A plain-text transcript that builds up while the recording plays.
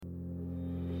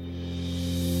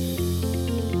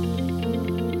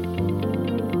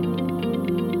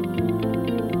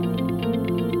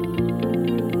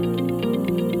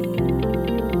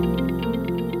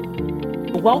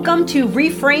Welcome to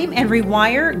Reframe and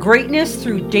Rewire Greatness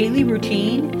Through Daily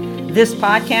Routine. This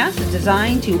podcast is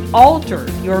designed to alter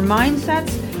your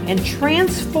mindsets and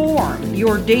transform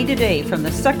your day-to-day from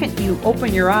the second you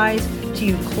open your eyes to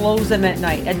you close them at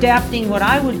night, adapting what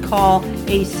I would call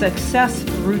a success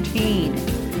routine.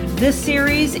 This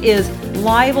series is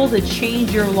liable to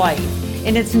change your life,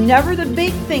 and it's never the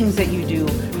big things that you do,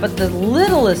 but the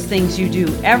littlest things you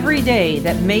do every day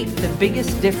that make the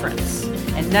biggest difference.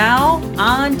 And now,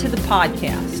 on to the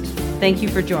podcast. Thank you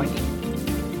for joining.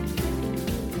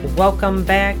 Welcome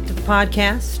back to the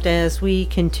podcast as we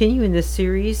continue in this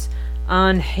series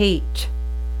on hate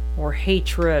or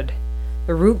hatred,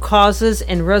 the root causes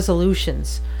and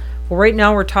resolutions. Well, right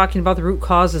now we're talking about the root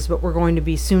causes, but we're going to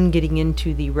be soon getting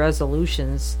into the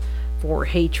resolutions for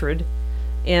hatred.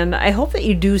 And I hope that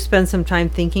you do spend some time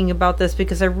thinking about this,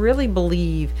 because I really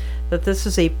believe that this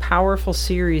is a powerful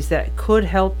series that could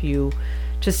help you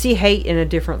to see hate in a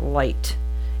different light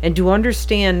and to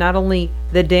understand not only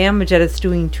the damage that it's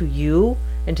doing to you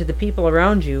and to the people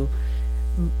around you.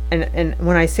 And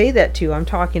when I say that to you, I'm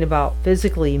talking about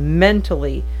physically,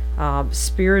 mentally,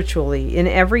 spiritually, in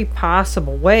every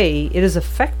possible way. It is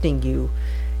affecting you.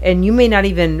 And you may not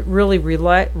even really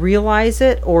realize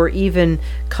it or even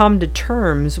come to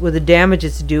terms with the damage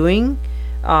it's doing.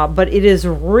 But it is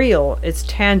real, it's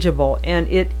tangible, and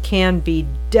it can be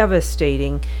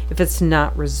devastating if it's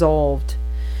not resolved.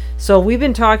 So we've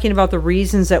been talking about the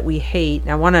reasons that we hate,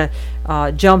 and I want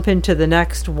to jump into the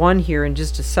next one here in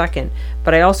just a second.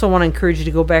 But I also want to encourage you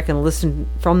to go back and listen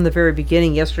from the very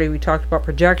beginning. Yesterday we talked about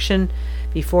projection.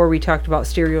 Before we talked about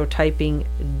stereotyping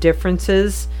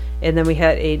differences. And then we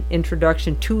had an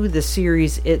introduction to the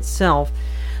series itself.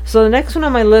 So the next one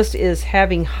on my list is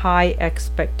having high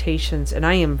expectations. And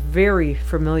I am very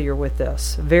familiar with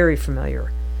this. Very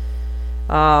familiar.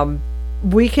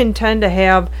 We can tend to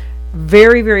have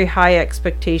very, very high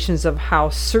expectations of how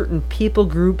certain people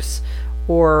groups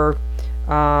or,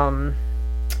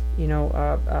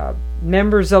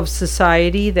 members of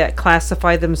society that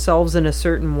classify themselves in a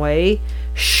certain way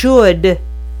should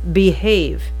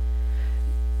behave.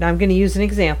 Now I'm going to use an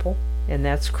example, and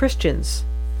that's Christians.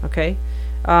 Okay?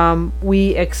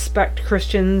 We expect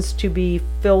Christians to be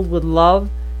filled with love,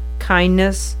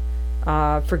 kindness,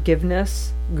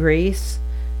 forgiveness, grace,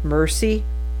 mercy.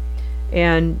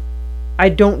 And I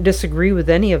don't disagree with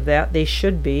any of that. They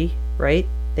should be, right?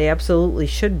 They absolutely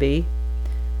should be.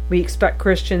 We expect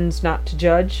Christians not to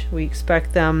judge. We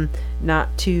expect them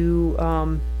not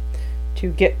to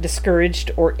get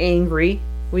discouraged or angry.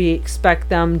 We expect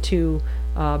them to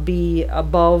be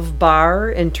above bar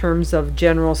in terms of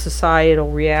general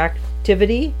societal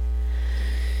reactivity.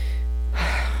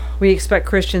 We expect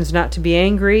Christians not to be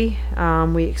angry.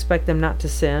 We expect them not to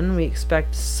sin. We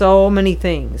expect so many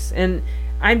things. And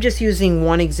I'm just using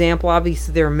one example.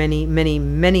 Obviously, there are many, many,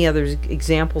 many other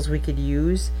examples we could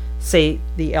use. Say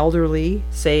the elderly,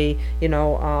 say,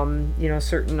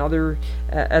 certain other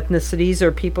ethnicities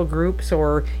or people groups,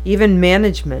 or even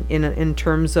management in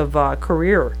terms of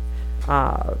career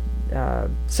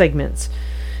segments.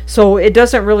 So it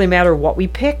doesn't really matter what we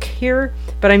pick here,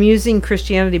 but I'm using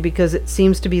Christianity because it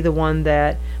seems to be the one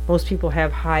that most people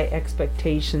have high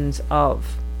expectations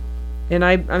of. And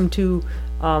I've been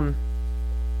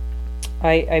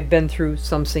through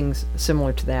some things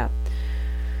similar to that.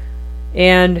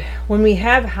 And when we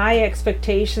have high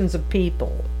expectations of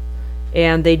people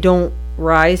and they don't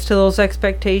rise to those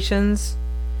expectations,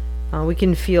 we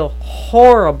can feel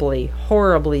horribly,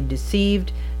 horribly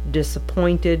deceived,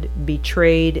 disappointed,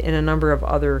 betrayed, and a number of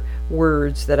other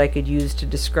words that I could use to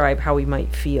describe how we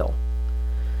might feel.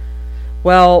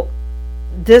 Well,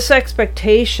 this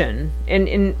expectation,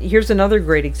 and here's another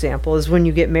great example, is when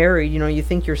you get married, you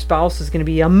think your spouse is going to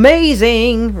be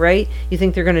amazing, right? You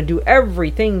think they're going to do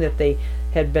everything that they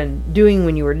had been doing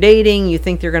when you were dating. You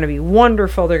think they're going to be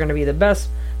wonderful. They're going to be the best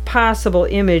possible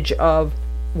image of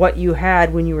what you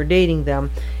had when you were dating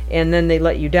them. And then they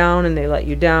let you down, and they let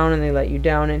you down, and they let you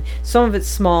down. And some of it's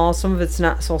small, some of it's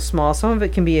not so small. Some of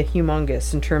it can be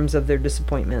humongous in terms of their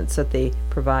disappointments that they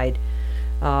provide.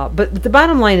 But the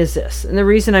bottom line is this, and the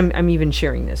reason I'm even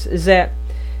sharing this is that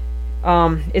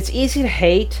it's easy to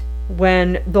hate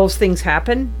when those things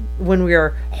happen, when we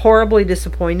are horribly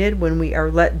disappointed, when we are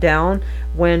let down,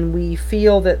 when we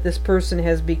feel that this person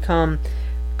has become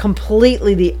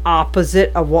completely the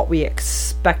opposite of what we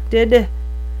expected.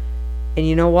 And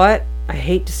you know what? I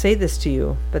hate to say this to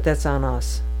you, but that's on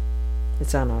us.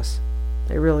 It's on us.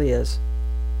 It really is.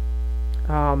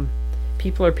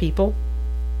 People are people.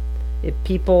 If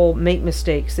people make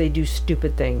mistakes, they do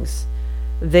stupid things.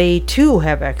 They too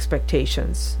have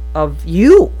expectations of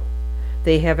you.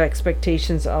 They have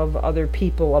expectations of other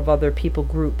people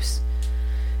groups.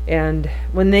 And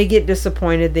when they get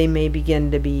disappointed, they may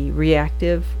begin to be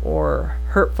reactive or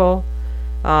hurtful.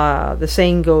 The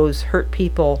saying goes, hurt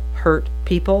people,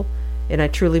 and I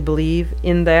truly believe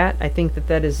in that. I think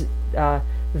that is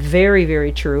very,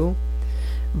 very true.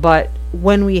 But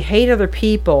when we hate other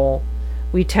people,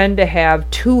 we tend to have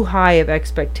too high of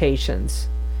expectations.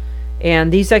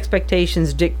 And these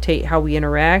expectations dictate how we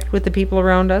interact with the people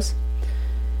around us.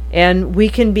 And we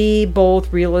can be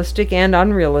both realistic and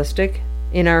unrealistic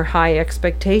in our high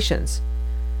expectations.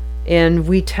 And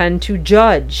we tend to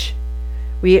judge.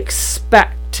 We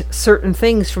expect certain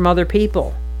things from other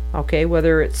people. Okay,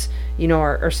 whether it's,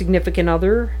 our significant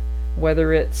other,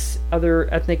 whether it's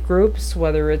other ethnic groups,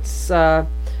 whether it's,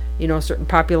 certain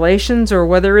populations, or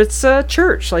whether it's a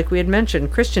church, like we had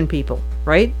mentioned, Christian people,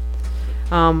 right?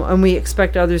 And we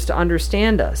expect others to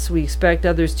understand us. We expect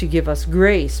others to give us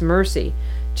grace, mercy,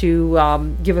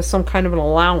 to give us some kind of an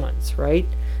allowance, right,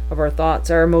 of our thoughts,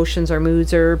 our emotions, our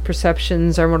moods, our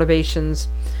perceptions, our motivations.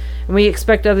 And we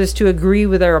expect others to agree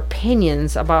with our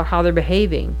opinions about how they're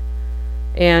behaving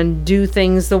and do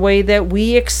things the way that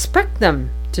we expect them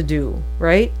to do,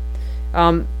 right?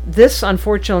 This,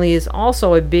 unfortunately, is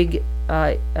also a big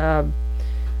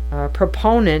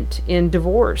proponent in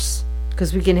divorce,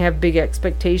 because we can have big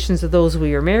expectations of those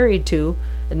we are married to,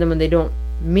 and then when they don't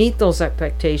meet those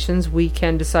expectations, we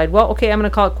can decide, well, okay, I'm going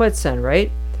to call it quits then,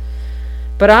 right?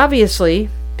 But obviously,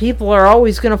 people are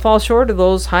always going to fall short of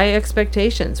those high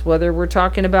expectations, whether we're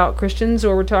talking about Christians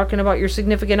or we're talking about your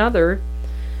significant other.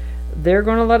 They're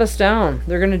going to let us down.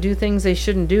 They're going to do things they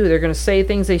shouldn't do. They're going to say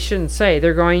things they shouldn't say.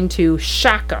 They're going to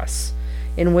shock us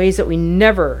in ways that we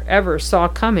never, ever saw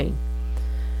coming.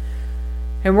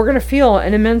 And we're going to feel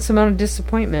an immense amount of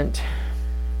disappointment.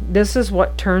 This is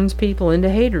what turns people into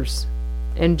haters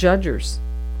and judgers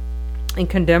and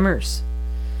condemners.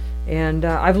 And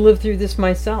I've lived through this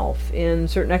myself in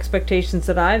certain expectations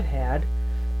that I've had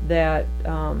that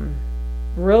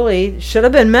really should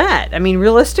have been met. I mean,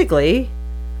 realistically,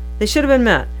 they should have been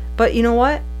met. But you know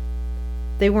what?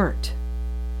 They weren't.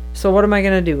 So what am I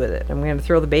going to do with it? I'm going to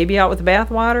throw the baby out with the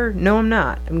bathwater? No, I'm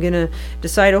not. I'm going to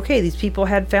decide, okay, these people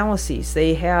had fallacies.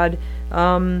 They had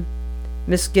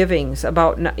misgivings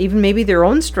about even maybe their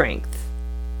own strength.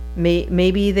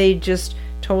 Maybe they just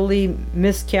totally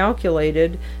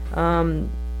miscalculated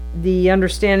the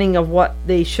understanding of what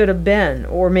they should have been.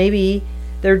 Or maybe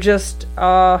they're just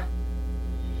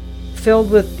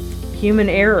filled with human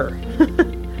error,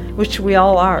 which we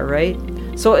all are, right?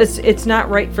 So it's not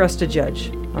right for us to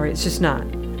judge. All right, it's just not.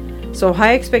 So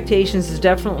high expectations is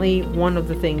definitely one of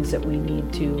the things that we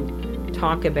need to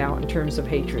talk about in terms of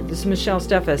hatred. This is Michelle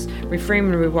Steffes,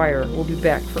 Reframe and Rewire. We'll be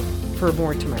back for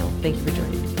more tomorrow. Thank you for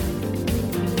joining me.